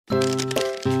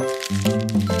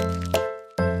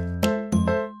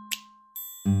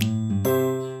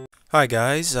Hi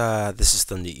guys, this is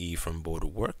Thunder E from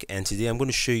Booredatwork, and today I'm going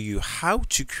to show you how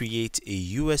to create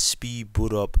a USB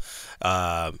boot up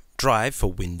drive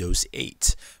for Windows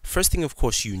 8. First thing, of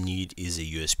course, you need is a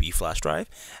USB flash drive,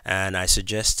 and I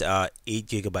suggest 8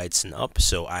 gigabytes and up.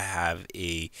 So I have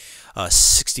a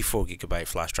 64 gigabyte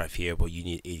flash drive here, but you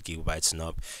need 8 gigabytes and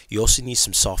up. You also need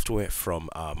some software from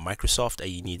Microsoft,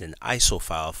 and you need an ISO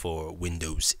file for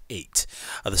Windows 8.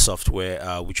 The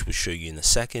software, which we'll show you in a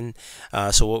second.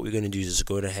 So what we're going to do is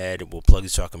go ahead, we'll plug it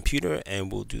to our computer,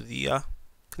 and we'll do the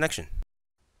connection.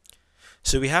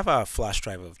 So we have our flash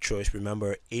drive of choice.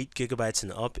 Remember, 8 gigabytes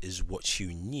and up is what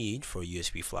you need for a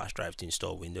USB flash drive to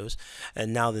install Windows.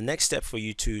 And now the next step for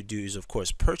you to do is, of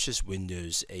course, purchase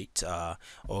Windows 8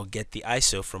 or get the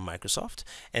ISO from Microsoft.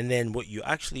 And then what you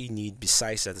actually need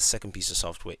besides that, the second piece of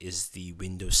software, is the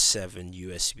Windows 7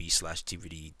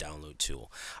 USB/DVD download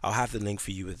tool. I'll have the link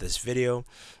for you with this video.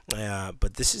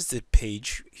 But this is the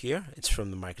page here. It's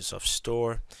from the Microsoft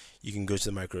Store. You can go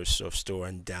to the Microsoft Store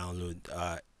and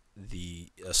download the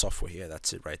software here.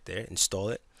 That's it right there. Install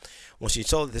it. Once you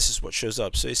install it, this is what shows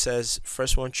up. So it says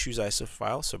first one, choose ISO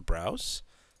file, so browse.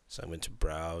 So I'm going to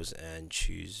browse and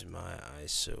choose my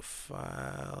ISO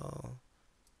file.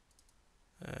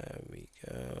 There we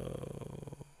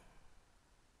go.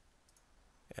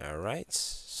 Alright,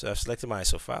 so I've selected my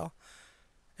ISO file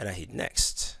and I hit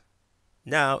next.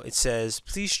 Now it says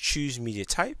please choose media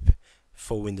type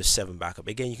for Windows 7 backup.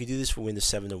 Again, you can do this for Windows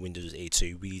 7 or Windows 8, so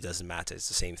it really doesn't matter. It's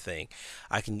the same thing.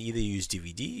 I can either use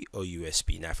DVD or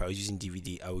USB. Now, if I was using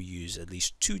DVD, I would use at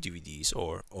least 2 DVDs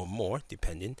or more,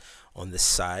 depending on the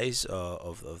size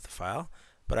of the file.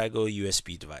 But I go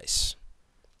USB device.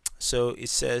 So it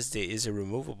says there is a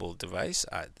removable device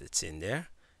that's in there.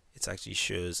 It actually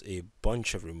shows a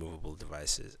bunch of removable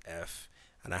devices,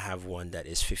 and I have one that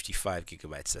is 55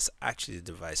 gigabytes. That's actually the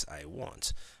device I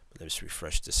want. Let's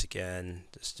refresh this again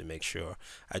just to make sure.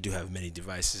 I do have many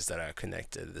devices that are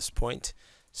connected at this point,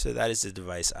 so that is the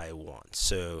device I want.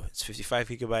 So it's 55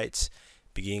 gigabytes.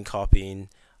 Begin copying.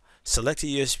 Select a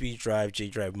USB drive. J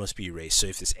drive must be erased. So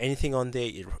if there's anything on there,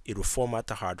 it will format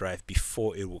the hard drive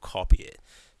before it will copy it.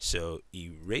 So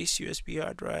erase USB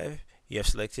hard drive. You have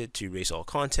selected to erase all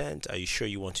content. Are you sure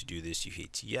you want to do this? You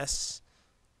hit yes,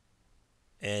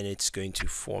 and it's going to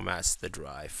format the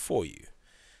drive for you.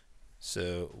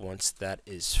 So once that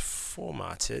is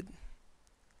formatted,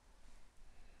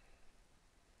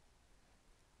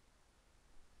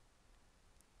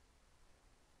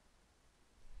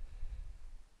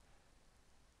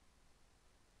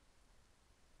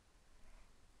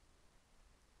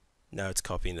 now it's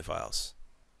copying the files.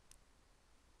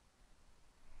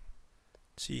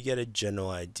 So you get a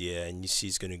general idea, and you see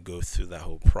it's going to go through that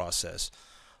whole process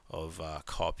of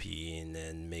copying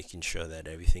and making sure that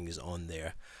everything is on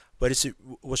there. But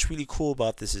what's really cool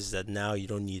about this is that now you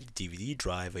don't need a DVD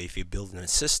drive, or if you're building a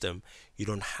system, you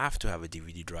don't have to have a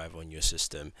DVD drive on your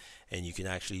system, and you can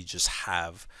actually just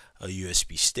have a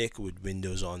USB stick with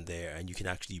Windows on there, and you can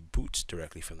actually boot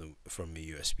directly from a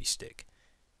USB stick.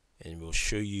 And we'll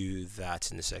show you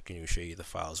that in a second. We'll show you the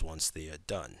files once they are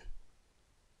done.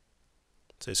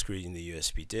 So it's creating the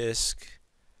USB disk.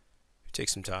 It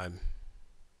takes some time.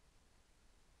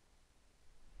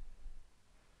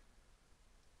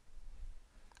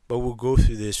 But we'll go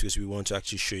through this because we want to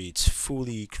actually show you it's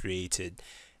fully created,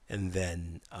 and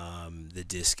then the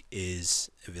disk is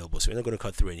available. So we're not going to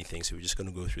cut through anything, so we're just going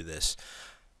to go through this.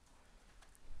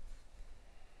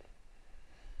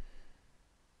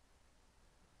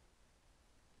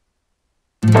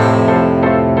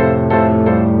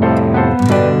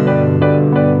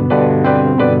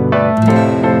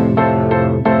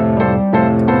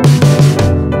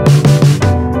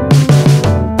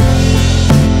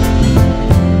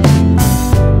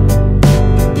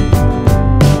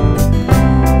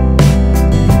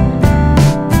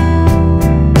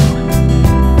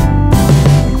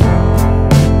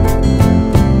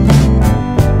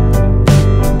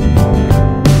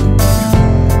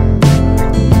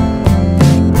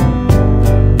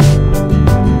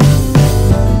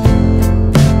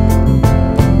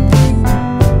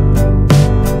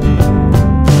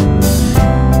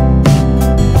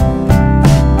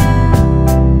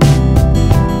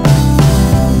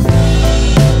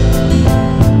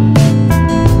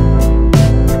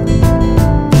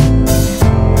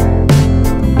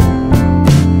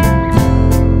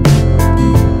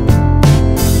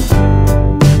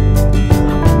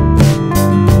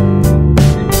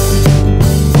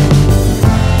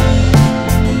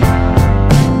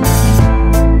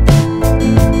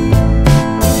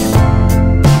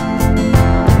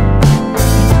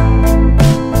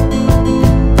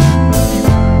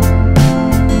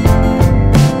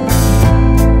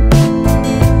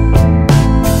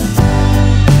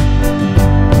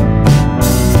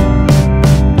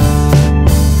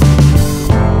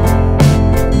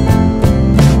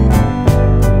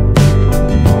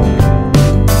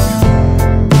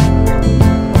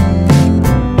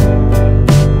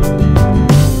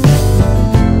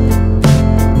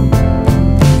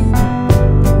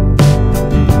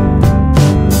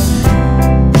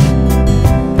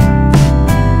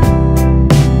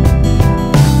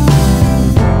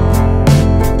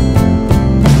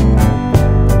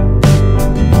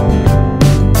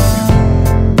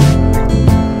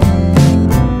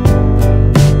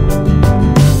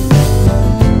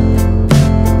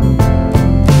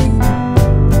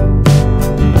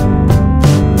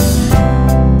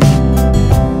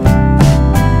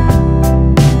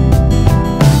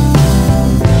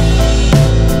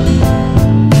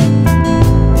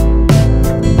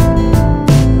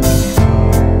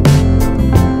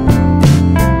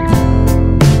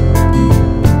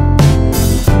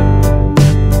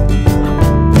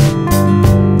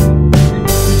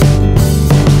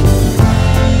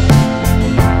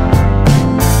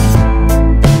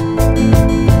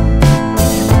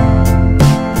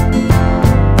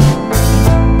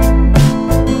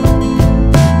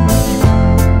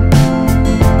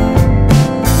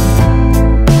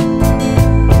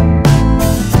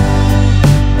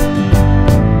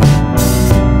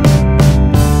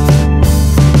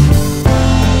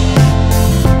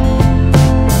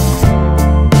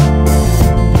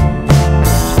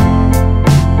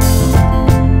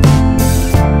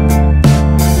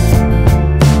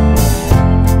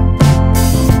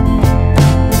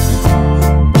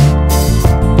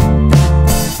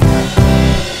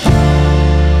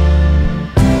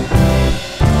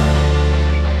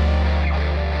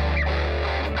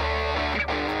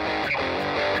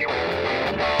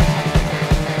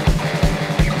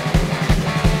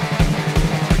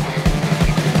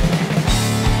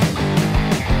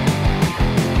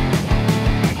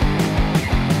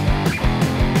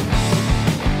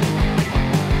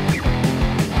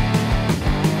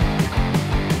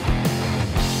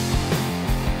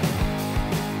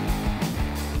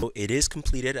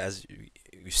 completed, as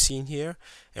you've seen here,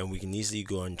 and we can easily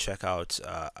go and check out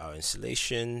our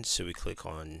installation. So we click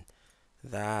on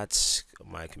that,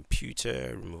 my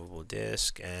computer, removable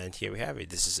disk, and here we have it.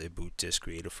 This is a boot disk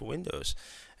creator for Windows,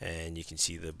 and you can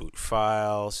see the boot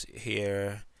files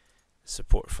here,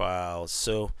 support files.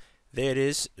 So there it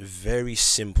is. Very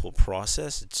simple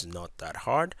process. It's not that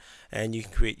hard, and you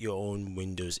can create your own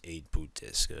Windows 8 boot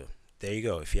disk. There you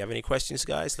go. If you have any questions,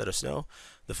 guys, let us know.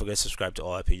 Don't forget to subscribe to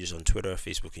all our pages on Twitter,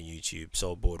 Facebook, and YouTube. It's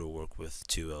all Booredatwork with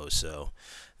 2 O's. So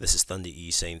this is Thunder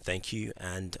E saying thank you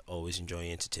and always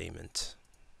enjoy entertainment.